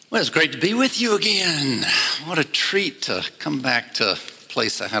Well, it's great to be with you again. What a treat to come back to a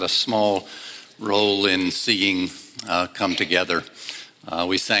place I had a small role in seeing come together.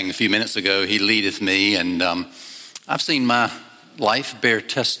 We sang a few minutes ago, He Leadeth Me, and I've seen my life bear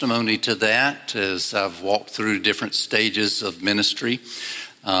testimony to that as I've walked through different stages of ministry.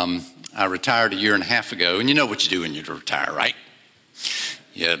 I retired a year and a half ago, and you know what you do when you retire, right?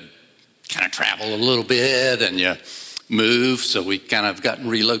 You kind of travel a little bit and you move, so we kind of gotten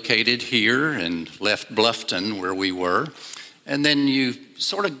relocated here and left Bluffton where we were. And then you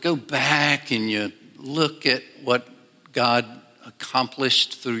sort of go back and you look at what God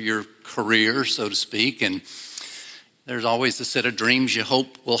accomplished through your career, so to speak. And there's always a set of dreams you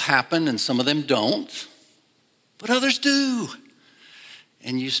hope will happen, and some of them don't, but others do.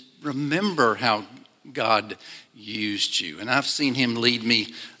 And you remember how God used you. And I've seen him lead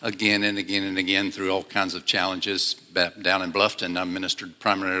me again and again and again through all kinds of challenges. Down in Bluffton, I ministered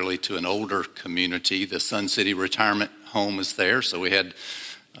primarily to an older community. The Sun City Retirement Home is there, so we had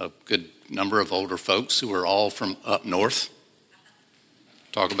a good number of older folks who were all from up north.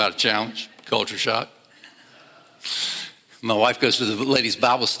 Talk about a challenge, culture shock. My wife goes to the ladies'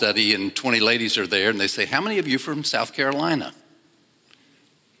 Bible study, and 20 ladies are there, and they say, "How many of you are from South Carolina?"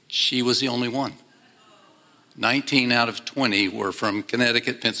 She was the only one. 19 out of 20 were from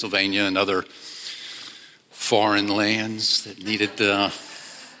Connecticut, Pennsylvania, and other foreign lands that needed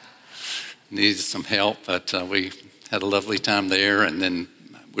some help. But we had a lovely time there. And then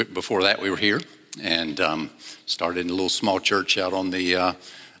before that, we were here and started in a little small church out on the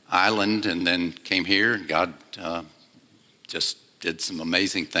island, and then came here. And God just did some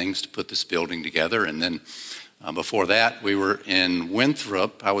amazing things to put this building together. And then before that, we were in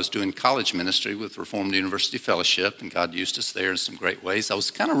Winthrop. I was doing college ministry with Reformed University Fellowship, and God used us there in some great ways. I was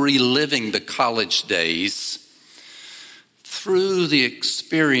kind of reliving the college days through the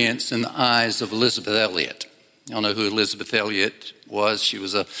experience in the eyes of Elizabeth Elliot. Y'all know who Elizabeth Elliot was. She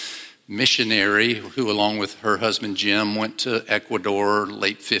was a missionary who, along with her husband Jim, went to Ecuador,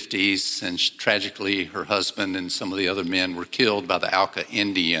 late 50s, and tragically her husband and some of the other men were killed by the Auca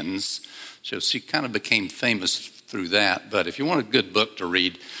Indians. So she kind of became famous through that. But if you want a good book to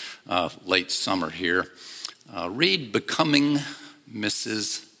read late summer here, read Becoming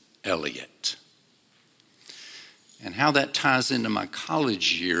Mrs. Elliot. And how that ties into my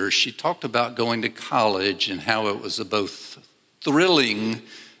college years. She talked about going to college and how it was a both thrilling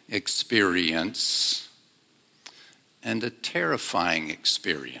experience and a terrifying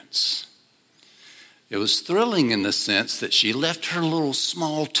experience. It was thrilling in the sense that she left her little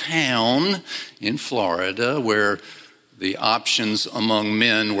small town in Florida where the options among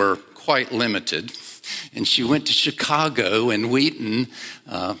men were quite limited. And she went to Chicago and Wheaton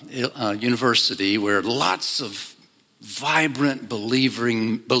University, where lots of vibrant,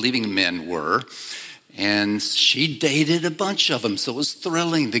 believing men were. And she dated a bunch of them, so it was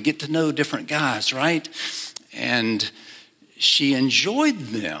thrilling to get to know different guys, right? And she enjoyed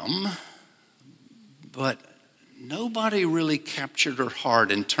them, but nobody really captured her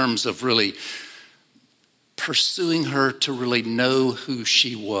heart in terms of really pursuing her to really know who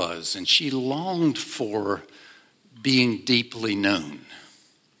she was. And she longed for being deeply known.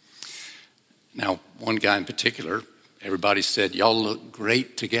 Now, one guy in particular, everybody said, "Y'all look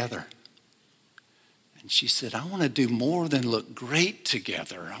great together." And she said, "I want to do more than look great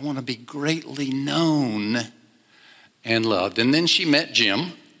together. I want to be greatly known and loved." And then she met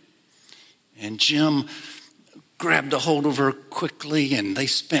Jim. And Jim grabbed a hold of her quickly, and they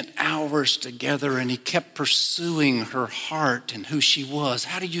spent hours together, and he kept pursuing her heart and who she was.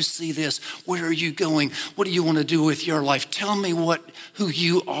 "How do you see this? Where are you going? What do you want to do with your life? Tell me who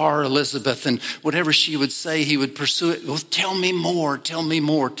you are, Elizabeth." And whatever she would say, he would pursue it. "Well, tell me more, tell me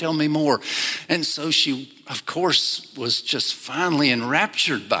more, tell me more." And so she, of course, was just finally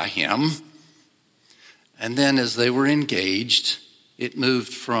enraptured by him. And then as they were engaged, it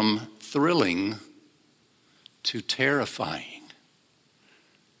moved from thrilling to terrifying.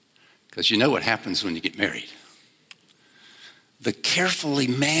 Because you know what happens when you get married. The carefully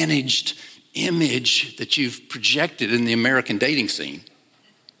managed image that you've projected in the American dating scene,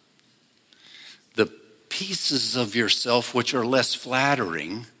 the pieces of yourself which are less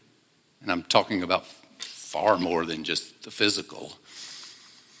flattering, and I'm talking about far more than just the physical,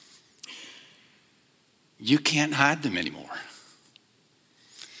 you can't hide them anymore.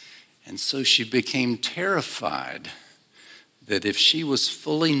 And so she became terrified that if she was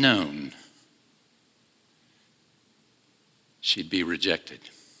fully known, she'd be rejected.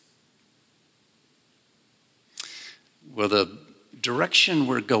 Well, the direction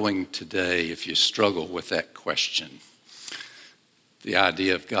we're going today, if you struggle with that question, the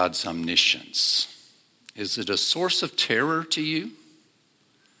idea of God's omniscience. Is it a source of terror to you?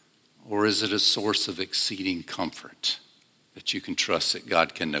 Or is it a source of exceeding comfort that you can trust that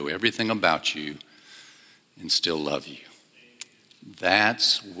God can know everything about you and still love you?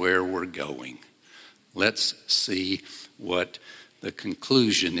 That's where we're going. Let's see what the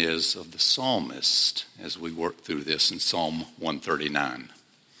conclusion is of the psalmist as we work through this in Psalm 139.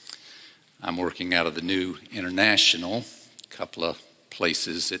 I'm working out of the New International, a couple of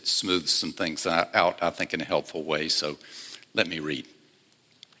places. It smooths some things out, I think, in a helpful way. So let me read.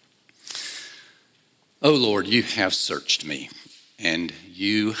 O Lord, you have searched me, and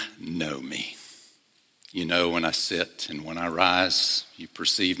you know me. You know when I sit and when I rise. You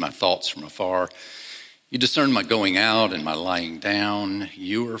perceive my thoughts from afar. You discern my going out and my lying down.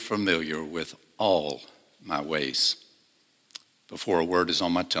 You are familiar with all my ways. Before a word is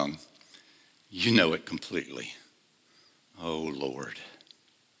on my tongue, you know it completely. O Lord,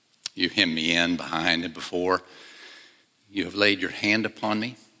 you hem me in behind and before. You have laid your hand upon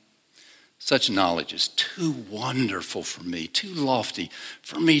me. Such knowledge is too wonderful for me, too lofty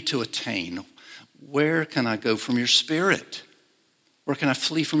for me to attain. Where can I go from your spirit? Where can I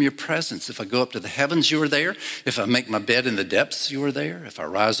flee from your presence? If I go up to the heavens, you are there. If I make my bed in the depths, you are there. If I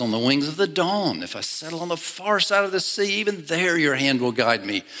rise on the wings of the dawn, if I settle on the far side of the sea, even there your hand will guide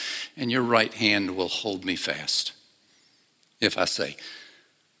me, and your right hand will hold me fast. If I say,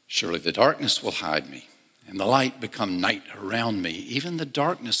 surely the darkness will hide me, and the light become night around me, even the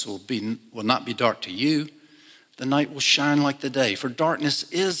darkness will not be dark to you. The night will shine like the day, for darkness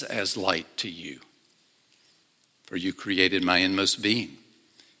is as light to you. For you created my inmost being.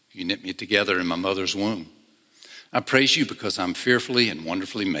 You knit me together in my mother's womb. I praise you because I'm fearfully and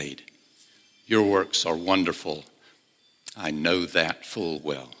wonderfully made. Your works are wonderful. I know that full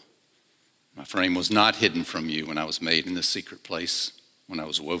well. My frame was not hidden from you when I was made in the secret place, when I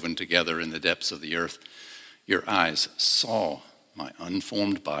was woven together in the depths of the earth. Your eyes saw my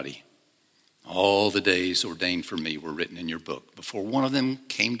unformed body. All the days ordained for me were written in your book before one of them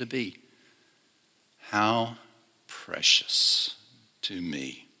came to be. How precious to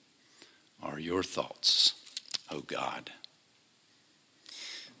me are your thoughts, O God.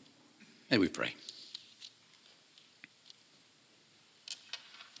 May we pray.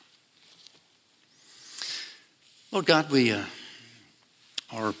 Lord God, we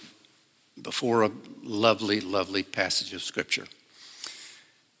are before a lovely, lovely passage of Scripture.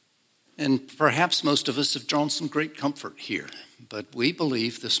 And perhaps most of us have drawn some great comfort here, but we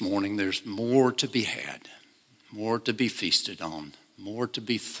believe this morning there's more to be had, more to be feasted on, more to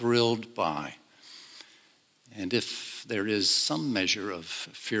be thrilled by. And if there is some measure of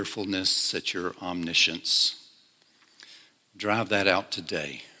fearfulness at your omniscience, drive that out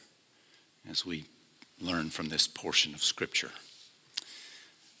today as we learn from this portion of Scripture.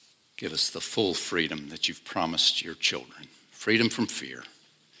 Give us the full freedom that you've promised your children, freedom from fear.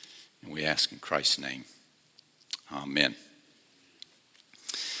 And we ask in Christ's name, amen.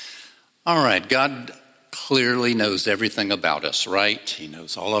 All right, God clearly knows everything about us, right? He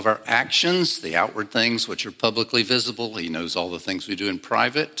knows all of our actions, the outward things which are publicly visible. He knows all the things we do in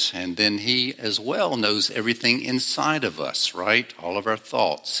private. And then he as well knows everything inside of us, right? All of our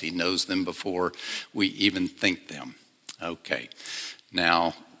thoughts. He knows them before we even think them. Okay.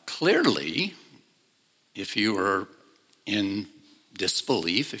 Now, clearly, if you are in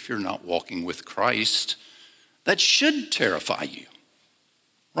disbelief, if you're not walking with Christ, that should terrify you.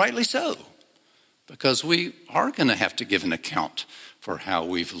 Rightly so. Because we are going to have to give an account for how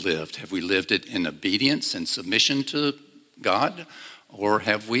we've lived. Have we lived it in obedience and submission to God? Or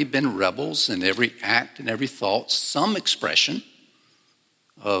have we been rebels in every act and every thought, some expression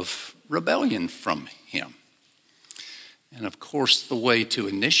of rebellion from him? And of course, the way to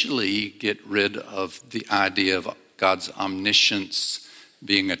initially get rid of the idea of God's omniscience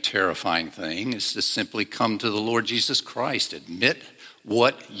being a terrifying thing is to simply come to the Lord Jesus Christ. Admit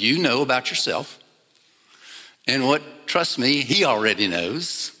what you know about yourself. And what, trust me, he already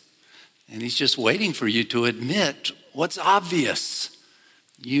knows. And he's just waiting for you to admit what's obvious.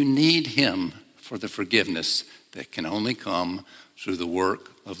 You need him for the forgiveness that can only come through the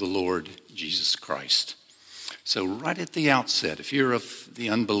work of the Lord Jesus Christ. So right at the outset, if you're of the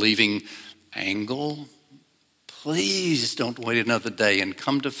unbelieving angle, please don't wait another day and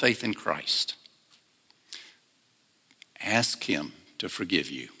come to faith in Christ. Ask him to forgive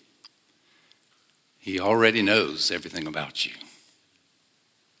you. He already knows everything about you.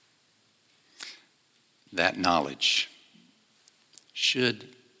 That knowledge should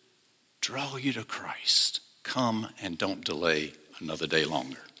draw you to Christ. Come and don't delay another day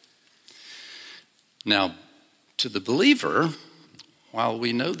longer. Now, to the believer, while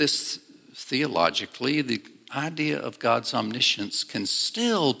we know this theologically, the idea of God's omniscience can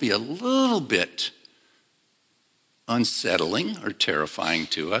still be a little bit unsettling or terrifying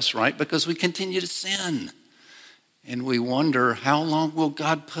to us, right? Because we continue to sin. And we wonder, how long will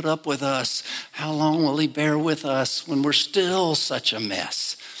God put up with us? How long will he bear with us when we're still such a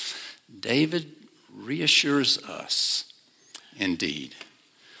mess? David reassures us, indeed,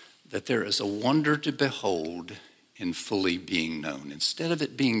 that there is a wonder to behold in fully being known. Instead of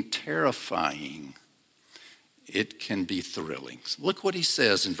it being terrifying, it can be thrilling. Look what he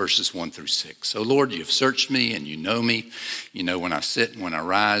says in verses 1 through 6. "O Lord, you have searched me and you know me. You know when I sit and when I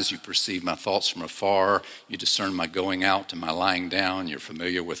rise. You perceive my thoughts from afar. You discern my going out and my lying down. You're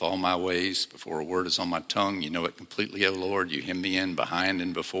familiar with all my ways. Before a word is on my tongue, you know it completely, O Lord. You hem me in behind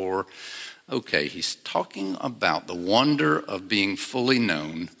and before." Okay, he's talking about the wonder of being fully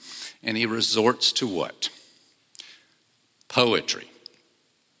known, and he resorts to what? Poetry.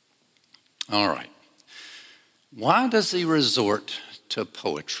 All right. Why does he resort to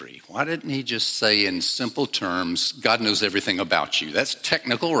poetry? Why didn't he just say in simple terms, God knows everything about you? That's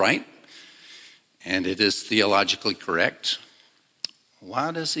technical, right? And it is theologically correct.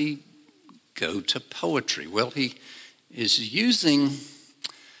 Why does he go to poetry? Well, he is using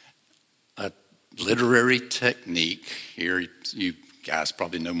a literary technique here. You guys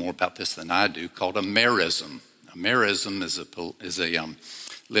probably know more about this than I do, called a merism. A merism is a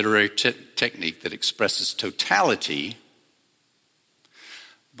literary technique that expresses totality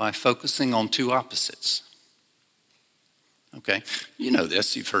by focusing on two opposites. Okay, you know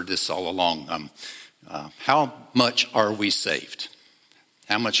this, you've heard this all along. How much are we saved?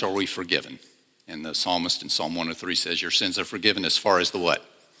 How much are we forgiven? And the psalmist in Psalm 103 says, your sins are forgiven as far as the what?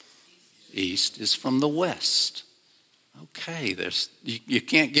 East is from the west. Okay, you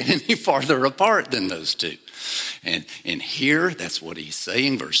can't get any farther apart than those two. And here, that's what he's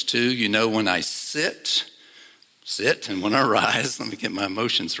saying. Verse 2, you know when I sit, and when I rise, let me get my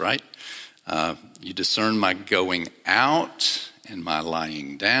emotions right. You discern my going out and my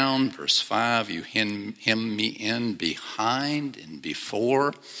lying down. Verse 5, you hem me in behind and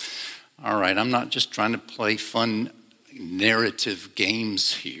before. All right, I'm not just trying to play fun narrative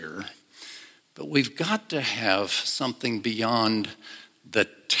games here. But we've got to have something beyond the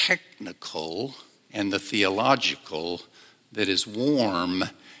technical and the theological that is warm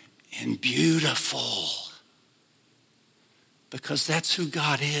and beautiful. Because that's who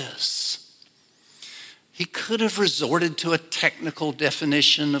God is. He could have resorted to a technical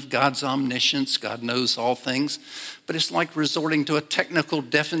definition of God's omniscience. God knows all things. But it's like resorting to a technical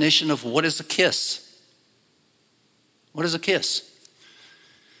definition of what is a kiss. What is a kiss?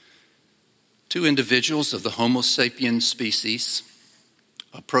 Two individuals of the Homo sapiens species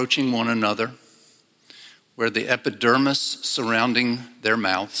approaching one another, where the epidermis surrounding their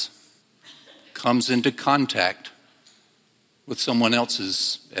mouths comes into contact with someone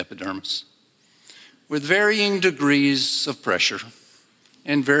else's epidermis, with varying degrees of pressure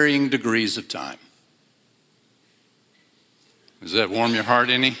and varying degrees of time. Does that warm your heart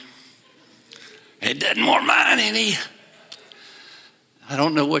any? It doesn't warm mine any. I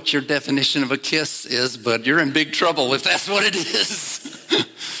don't know what your definition of a kiss is, but you're in big trouble if that's what it is.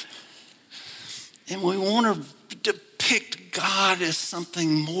 And we want to depict God as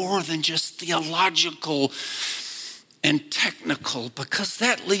something more than just theological and technical, because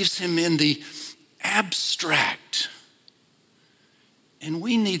that leaves him in the abstract. And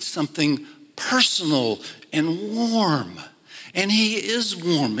we need something personal and warm. And he is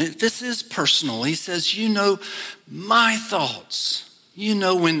warm. This is personal. He says, you know my thoughts. You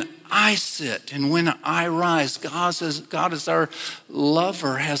know when I sit and when I rise. God is our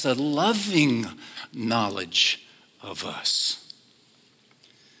lover, has a loving knowledge of us.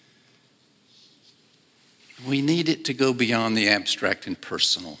 We need it to go beyond the abstract and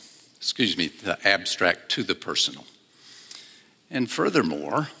personal. The abstract to the personal. And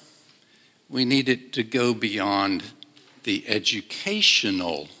furthermore, we need it to go beyond the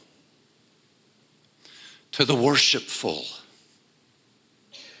educational to the worshipful.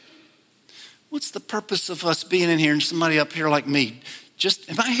 What's the purpose of us being in here and somebody up here like me?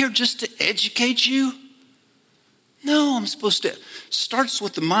 Am I here just to educate you? No, I'm supposed to. Starts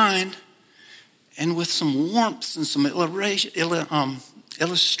with the mind and with some warmth and some illustration.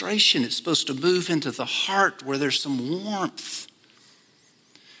 It's supposed to move into the heart where there's some warmth.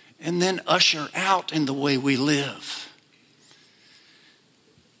 And then usher out in the way we live.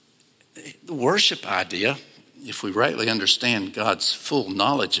 The worship idea, if we rightly understand God's full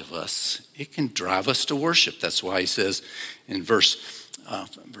knowledge of us, it can drive us to worship. That's why he says in verse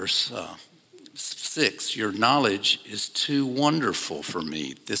 6, your knowledge is too wonderful for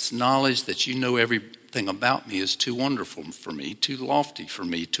me. This knowledge that you know everything about me is too wonderful for me, too lofty for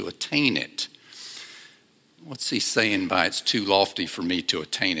me to attain it. What's he saying by it's too lofty for me to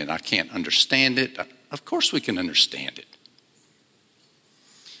attain it? I can't understand it. Of course we can understand it.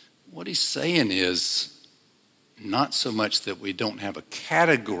 What he's saying is not so much that we don't have a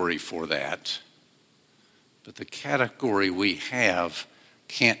category for that, but the category we have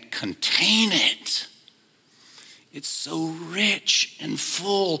can't contain it. It's so rich and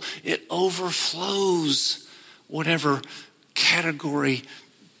full, it overflows whatever category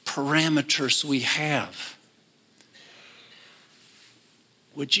parameters we have.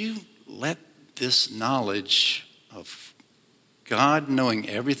 Would you let this knowledge of God knowing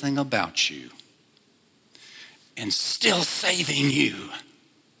everything about you and still saving you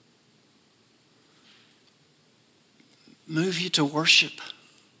move you to worship?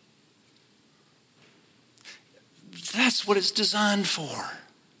 That's what it's designed for.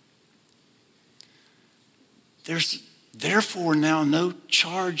 There's therefore now no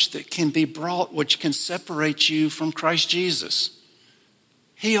charge that can be brought which can separate you from Christ Jesus.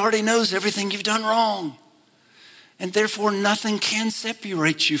 He already knows everything you've done wrong. And therefore nothing can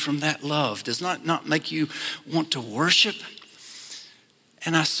separate you from that love. Does not make you want to worship.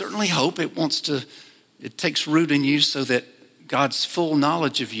 And I certainly hope it takes root in you so that God's full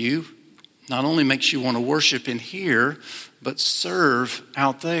knowledge of you not only makes you want to worship in here, but serve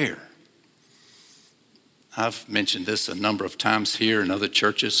out there. I've mentioned this a number of times here in other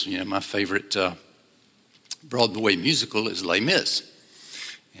churches. My favorite Broadway musical is Les Mis.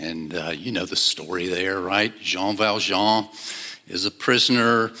 And you know the story there, right? Jean Valjean is a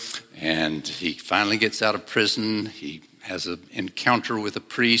prisoner, and he finally gets out of prison. He has an encounter with a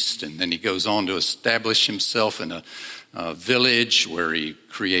priest, and then he goes on to establish himself in a village where he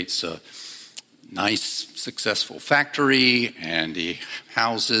creates a nice, successful factory, and he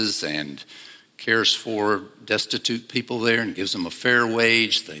houses and cares for destitute people there and gives them a fair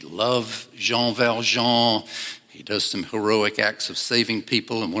wage. They love Jean Valjean. He does some heroic acts of saving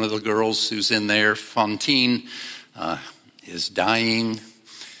people, and one of the girls who's in there, Fantine, is dying.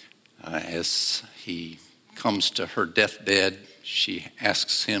 As he comes to her deathbed, she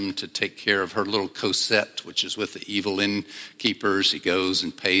asks him to take care of her little Cosette, which is with the evil innkeepers. He goes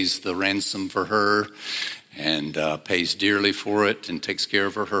and pays the ransom for her and pays dearly for it and takes care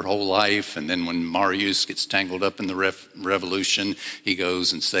of her whole life. And then when Marius gets tangled up in the revolution, he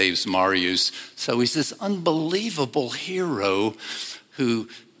goes and saves Marius. So he's this unbelievable hero who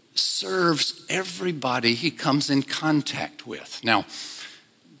serves everybody he comes in contact with. Now,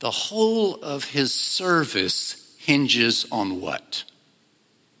 the whole of his service hinges on what?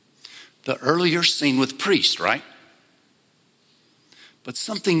 The earlier scene with priest, right? But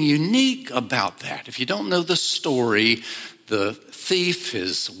something unique about that. If you don't know the story, the thief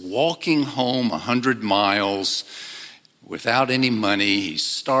is walking home 100 miles without any money. He's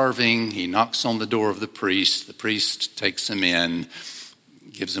starving. He knocks on the door of the priest. The priest takes him in,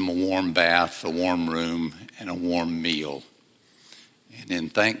 gives him a warm bath, a warm room, and a warm meal. And in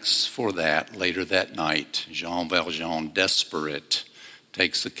thanks for that, later that night, Jean Valjean, desperate,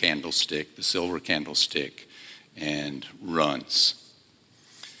 takes the candlestick, the silver candlestick, and runs.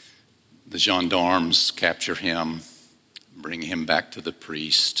 The gendarmes capture him, bring him back to the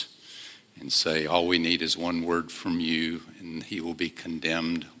priest, and say, all we need is one word from you, and he will be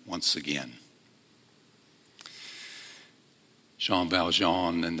condemned once again. Jean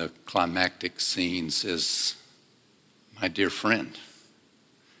Valjean in the climactic scene says, my dear friend,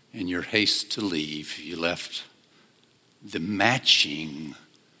 in your haste to leave, you left the matching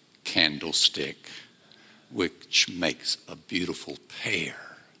candlestick, which makes a beautiful pair.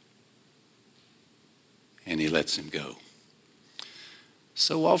 And he lets him go.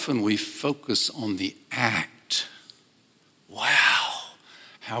 So often we focus on the act. Wow,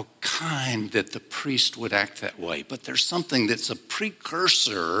 how kind that the priest would act that way. But there's something that's a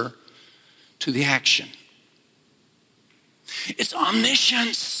precursor to the action. It's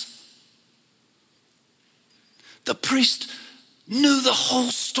omniscience. The priest knew the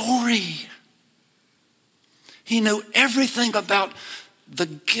whole story. He knew everything about the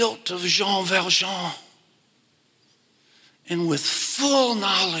guilt of Jean Valjean. And with full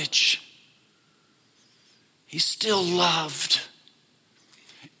knowledge, he still loved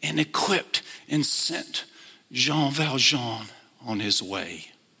and equipped and sent Jean Valjean on his way.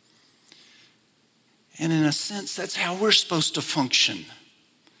 And in a sense, that's how we're supposed to function.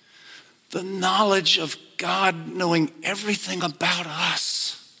 The knowledge of God knowing everything about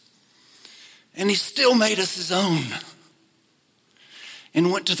us. And he still made us his own.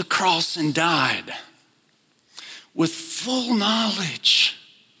 and went to the cross and died with full knowledge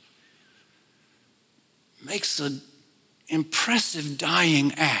makes an impressive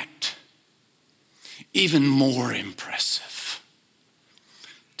dying act even more impressive.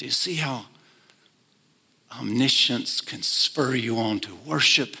 Do you see how omniscience can spur you on to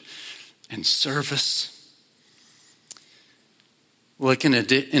worship and service? Well, in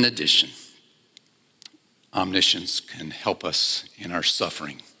addition, omniscience can help us in our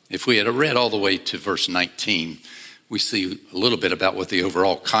suffering. If we had read all the way to verse 19, we see a little bit about what the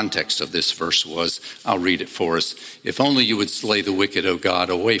overall context of this verse was. I'll read it for us. If only you would slay the wicked, O God,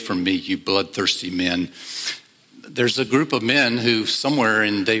 away from me, you bloodthirsty men. There's a group of men who somewhere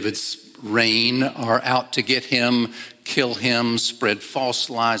in David's reign are out to get him, kill him, spread false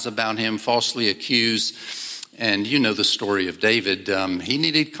lies about him, falsely accuse. And you know the story of David. He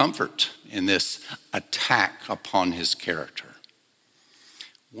needed comfort in this attack upon his character.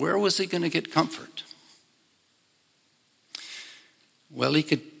 Where was he going to get comfort? Well, he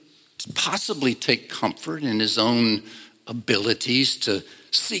could possibly take comfort in his own abilities to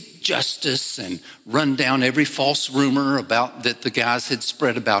seek justice and run down every false rumor about that the guys had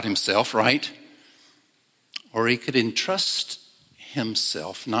spread about himself, right? Or he could entrust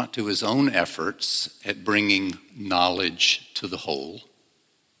himself not to his own efforts at bringing knowledge to the whole.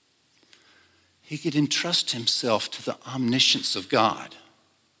 He could entrust himself to the omniscience of God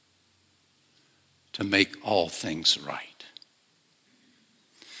to make all things right.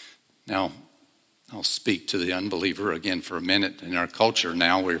 Now, I'll speak to the unbeliever again for a minute. In our culture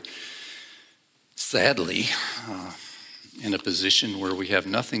now, we're sadly in a position where we have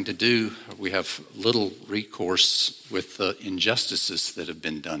nothing to do. We have little recourse with the injustices that have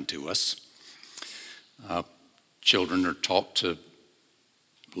been done to us. Children are taught to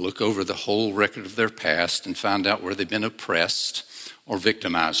look over the whole record of their past and find out where they've been oppressed or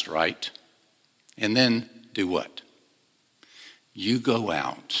victimized, right? And then do what? You go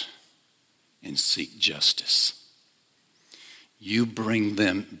out and seek justice. You bring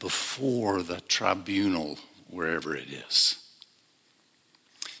them before the tribunal, wherever it is.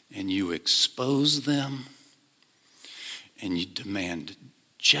 And you expose them and you demand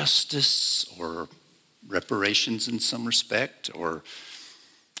justice or reparations in some respect or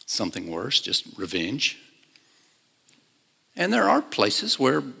something worse, just revenge. And there are places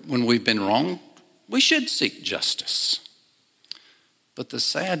where when we've been wrong, we should seek justice. But the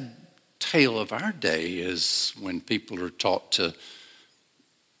sad tale of our day is when people are taught to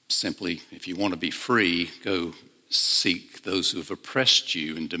simply, if you want to be free, go seek those who have oppressed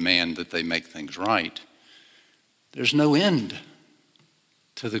you and demand that they make things right. There's no end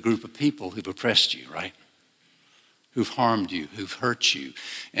to the group of people who've oppressed you, right? Who've harmed you, who've hurt you.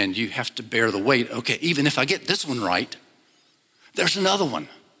 And you have to bear the weight. Okay, even if I get this one right, there's another one.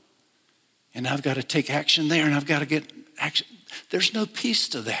 And I've got to take action there and I've got to get action. There's no peace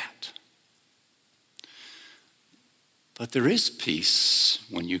to that. But there is peace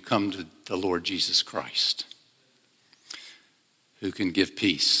when you come to the Lord Jesus Christ, who can give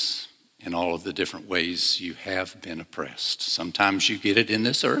peace in all of the different ways you have been oppressed. Sometimes you get it in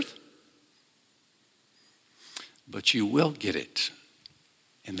this earth, but you will get it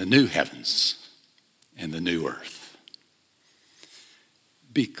in the new heavens and the new earth.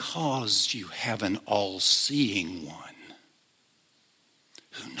 Because you have an all-seeing one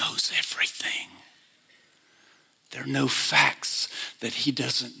who knows everything. There are no facts that he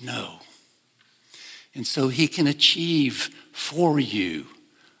doesn't know. And so he can achieve for you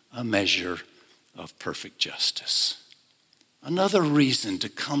a measure of perfect justice. Another reason to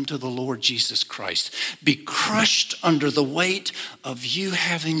come to the Lord Jesus Christ. Be crushed under the weight of you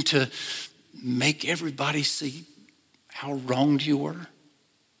having to make everybody see how wronged you were.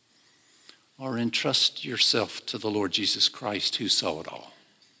 Or entrust yourself to the Lord Jesus Christ who saw it all.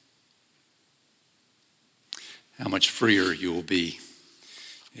 How much freer you will be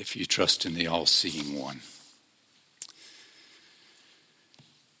if you trust in the all-seeing one.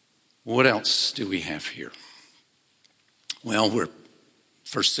 What else do we have here? Well,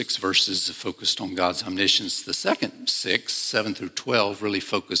 first 6 verses are focused on God's omniscience. The second 6, 7 through 12, really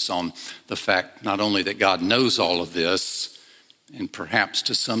focus on the fact not only that God knows all of this, and perhaps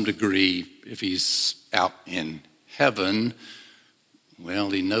to some degree, if he's out in heaven,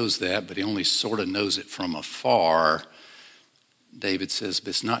 well, he knows that, but he only sort of knows it from afar. David says, but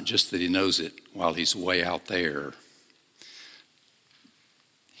it's not just that he knows it while he's way out there.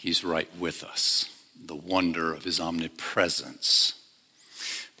 He's right with us. The wonder of his omnipresence.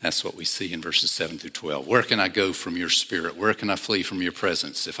 That's what we see in verses 7 through 12. Where can I go from your spirit? Where can I flee from your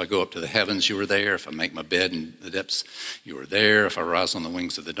presence? If I go up to the heavens, you are there. If I make my bed in the depths, you are there. If I rise on the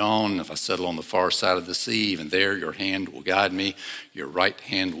wings of the dawn, if I settle on the far side of the sea, even there your hand will guide me. Your right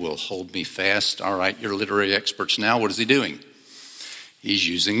hand will hold me fast. All right, you're literary experts now. What is he doing? He's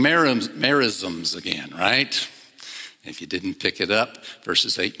using merisms again, right? If you didn't pick it up,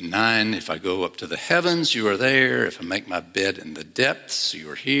 verses 8 and 9, if I go up to the heavens, you are there. If I make my bed in the depths,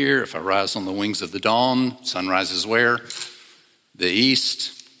 you are here. If I rise on the wings of the dawn, sun rises where? The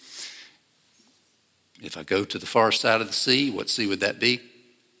east. If I go to the far side of the sea, what sea would that be?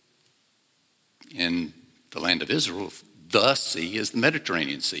 In the land of Israel, the sea is the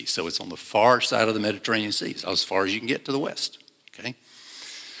Mediterranean Sea. So it's on the far side of the Mediterranean Sea, so as far as you can get to the west. Okay?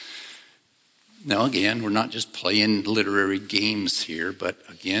 Now, again, we're not just playing literary games here, but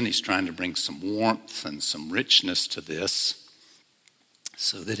again, he's trying to bring some warmth and some richness to this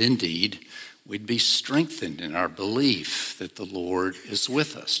so that indeed we'd be strengthened in our belief that the Lord is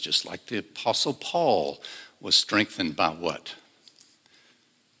with us, just like the Apostle Paul was strengthened by what?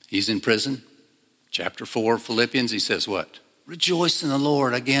 He's in prison. Chapter 4 of Philippians, he says what? Rejoice in the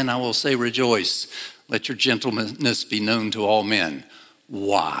Lord. Again, I will say rejoice. Let your gentleness be known to all men.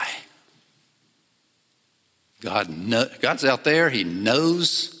 Why? God's out there. He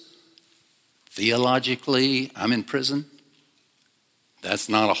knows theologically I'm in prison. That's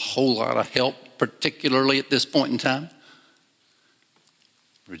not a whole lot of help, particularly at this point in time.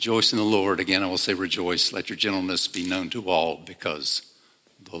 Rejoice in the Lord. Again, I will say rejoice. Let your gentleness be known to all because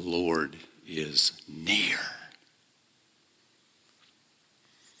the Lord is near.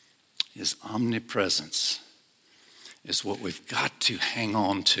 His omnipresence is what we've got to hang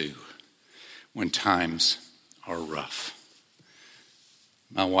on to when times are rough.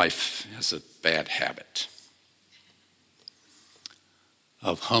 My wife has a bad habit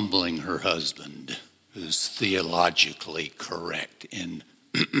of humbling her husband, who's theologically correct in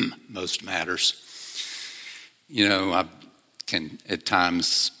most matters. You know, I can at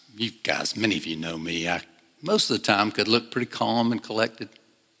times, you guys, many of you know me, I most of the time could look pretty calm and collected.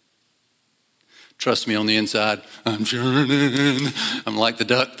 Trust me, on the inside, I'm churning. I'm like the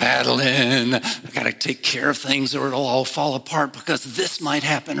duck paddling. I got to take care of things or it'll all fall apart because this might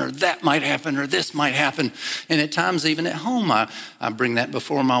happen or that might happen or this might happen. And at times, even at home, I bring that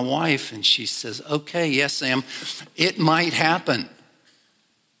before my wife and she says, okay, yes, Sam, it might happen.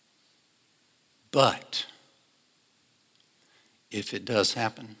 But if it does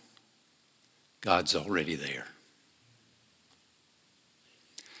happen, God's already there.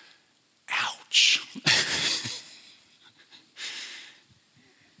 Ouch.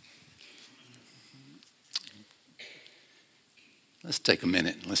 Let's take a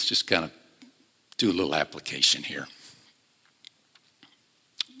minute and let's just kind of do a little application here.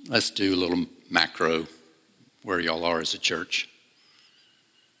 Let's do a little macro where y'all are as a church.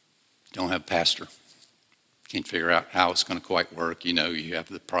 Don't have a pastor. Can't figure out how it's going to quite work. You know, you have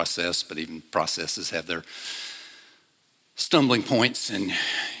the process, but even processes have their stumbling points. And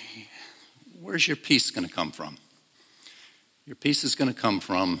where's your peace going to come from? Your peace is going to come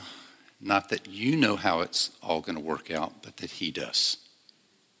from not that you know how it's all going to work out, but that he does.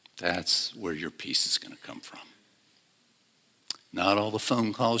 That's where your peace is going to come from. Not all the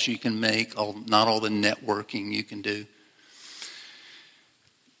phone calls you can make, not all the networking you can do.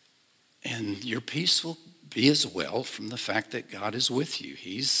 And your peace will be as well from the fact that God is with you.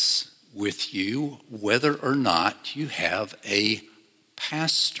 He's with you whether or not you have a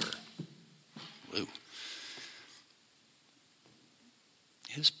pastor. Whoa.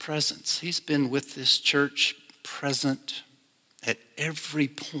 His presence. He's been with this church present at every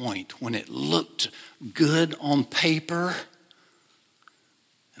point when it looked good on paper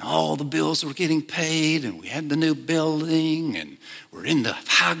and all the bills were getting paid and we had the new building and we're in the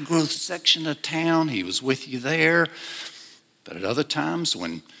high growth section of town. He was with you there. But at other times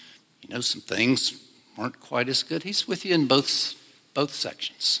when, some things weren't quite as good, he's with you in both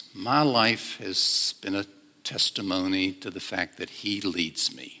sections. My life has been a testimony to the fact that he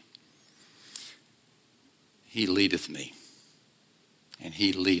leads me. He leadeth me. And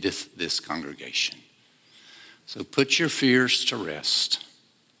he leadeth this congregation. So put your fears to rest.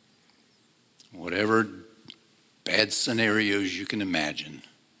 Whatever bad scenarios you can imagine,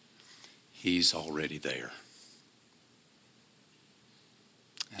 he's already there.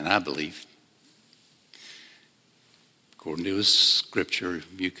 And I believe, according to his scripture,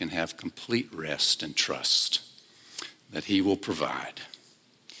 you can have complete rest and trust that he will provide.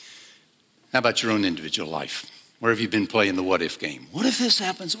 How about your own individual life? Where have you been playing the what if game? What if this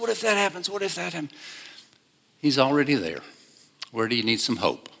happens? What if that happens? What if that happens? He's already there. Where do you need some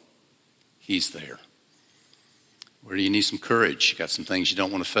hope? He's there. Where do you need some courage? You got some things you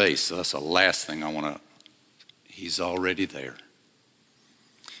don't want to face. So that's the last thing I want to. He's already there.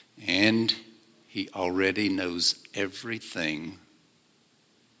 And he already knows everything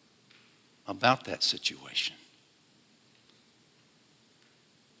about that situation.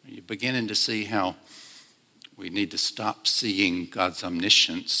 Are you beginning to see how we need to stop seeing God's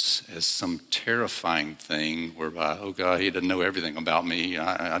omniscience as some terrifying thing whereby, oh God, he doesn't know everything about me.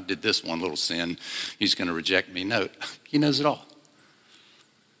 I did this one little sin. He's going to reject me. No, he knows it all.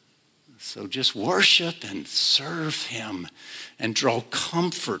 So just worship and serve him and draw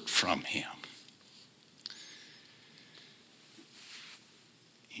comfort from him.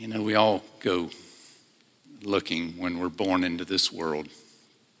 You know, we all go looking when we're born into this world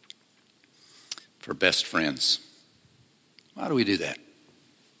for best friends. Why do we do that?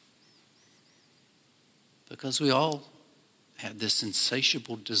 Because we all have this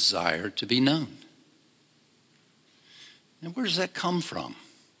insatiable desire to be known. And where does that come from?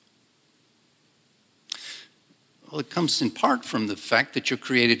 Well, it comes in part from the fact that you're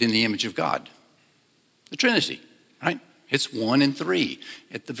created in the image of God. The Trinity, right? It's 1 and 3.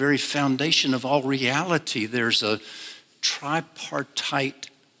 At the very foundation of all reality, there's a tripartite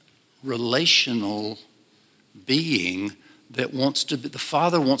relational being that wants to be, the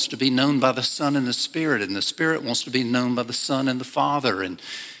Father wants to be known by the Son and the Spirit wants to be known by the Son and the Father, and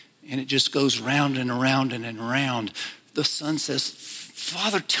it just goes round and around and around. The Son says,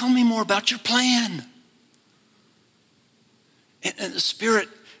 Father, tell me more about your plan. And the Spirit,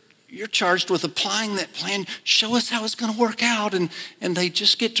 you're charged with applying that plan. Show us how it's going to work out. And they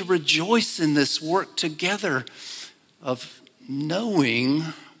just get to rejoice in this work together of knowing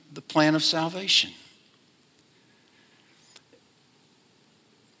the plan of salvation.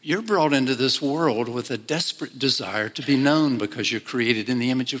 You're brought into this world with a desperate desire to be known because you're created in the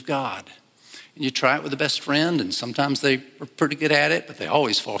image of God. And you try it with a best friend, and sometimes they are pretty good at it, but they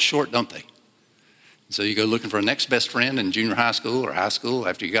always fall short, don't they? So you go looking for a next best friend in junior high school or high school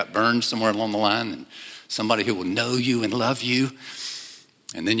after you got burned somewhere along the line, and somebody who will know you and love you.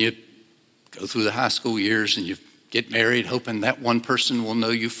 And then you go through the high school years and you get married hoping that one person will know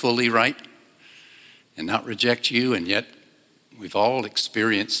you fully, right? And not reject you. And yet we've all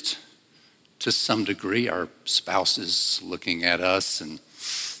experienced to some degree our spouses looking at us and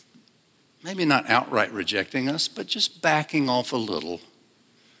maybe not outright rejecting us, but just backing off a little.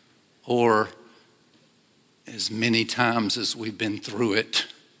 Or as many times as we've been through it,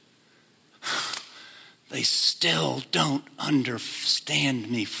 they still don't understand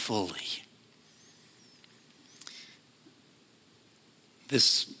me fully.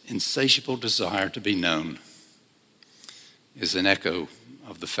 This insatiable desire to be known is an echo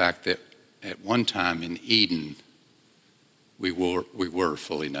of the fact that at one time in Eden, we were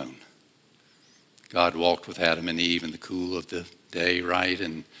fully known. God walked with Adam and Eve in the cool of the day, right?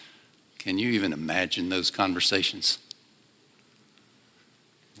 And can you even imagine those conversations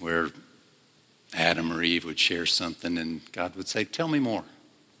where Adam or Eve would share something and God would say, tell me more.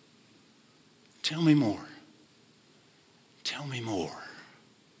 Tell me more. Tell me more.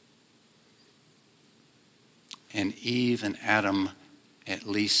 And Eve and Adam, at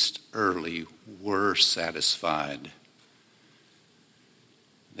least early, were satisfied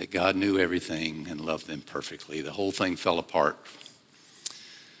that God knew everything and loved them perfectly. The whole thing fell apart,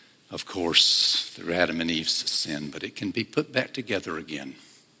 of course, through Adam and Eve's sin, but it can be put back together again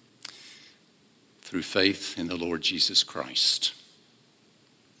through faith in the Lord Jesus Christ.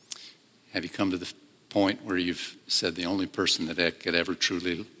 Have you come to the point where you've said the only person that could ever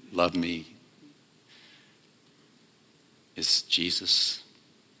truly love me is Jesus?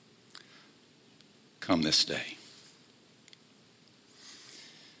 Come this day.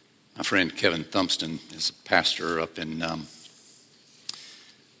 My friend Kevin Thumpston is a pastor up in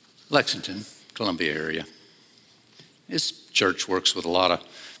Lexington, Columbia area. His church works with a lot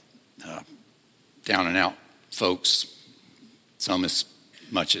of down and out folks, some as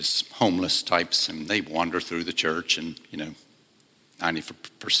much as homeless types, and they wander through the church, and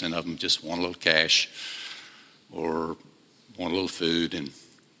 90% of them just want a little cash or want a little food. And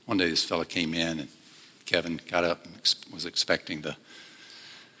one day this fella came in, and Kevin got up and was expecting the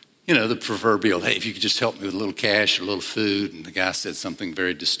proverbial, hey, if you could just help me with a little cash or a little food. And the guy said something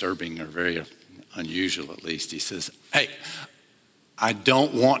very disturbing, or very unusual at least. He says, hey, I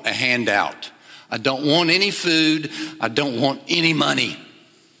don't want a handout. I don't want any food. I don't want any money.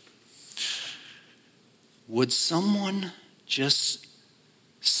 Would someone just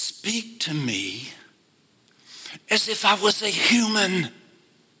speak to me as if I was a human?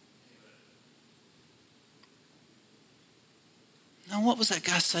 Now, what was that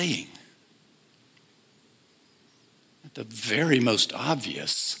guy saying? At the very most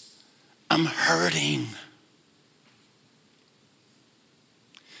obvious, I'm hurting.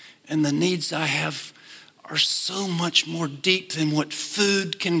 And the needs I have are so much more deep than what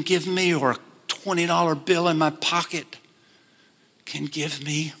food can give me or a $20 bill in my pocket can give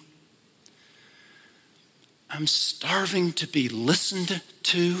me. I'm starving to be listened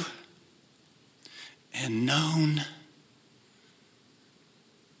to and known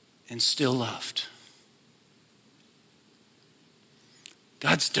and still loved.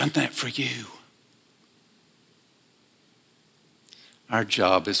 God's done that for you. Our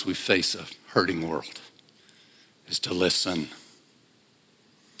job as we face a hurting world is to listen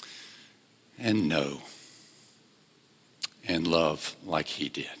and know and love like he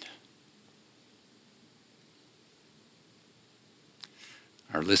did.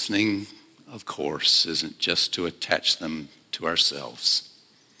 Our listening, of course, isn't just to attach them to ourselves,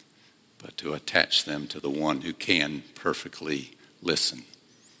 but to attach them to the one who can perfectly listen,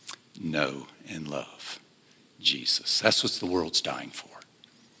 know, and love, Jesus. That's what the world's dying for.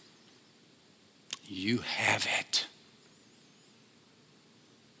 You have it.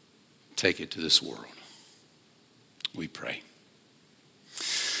 Take it to this world. We pray.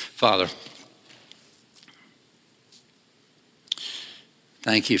 Father,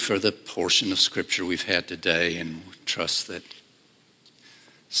 thank you for the portion of Scripture we've had today, and trust that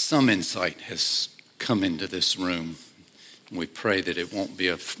some insight has come into this room. We pray that it won't be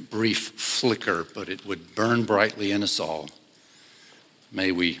a brief flicker, but it would burn brightly in us all.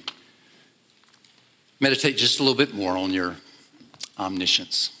 May we meditate just a little bit more on your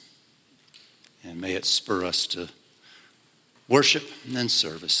omniscience, and may it spur us to worship and then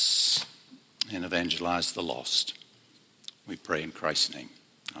service and evangelize the lost. We pray in Christ's name.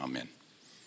 Amen.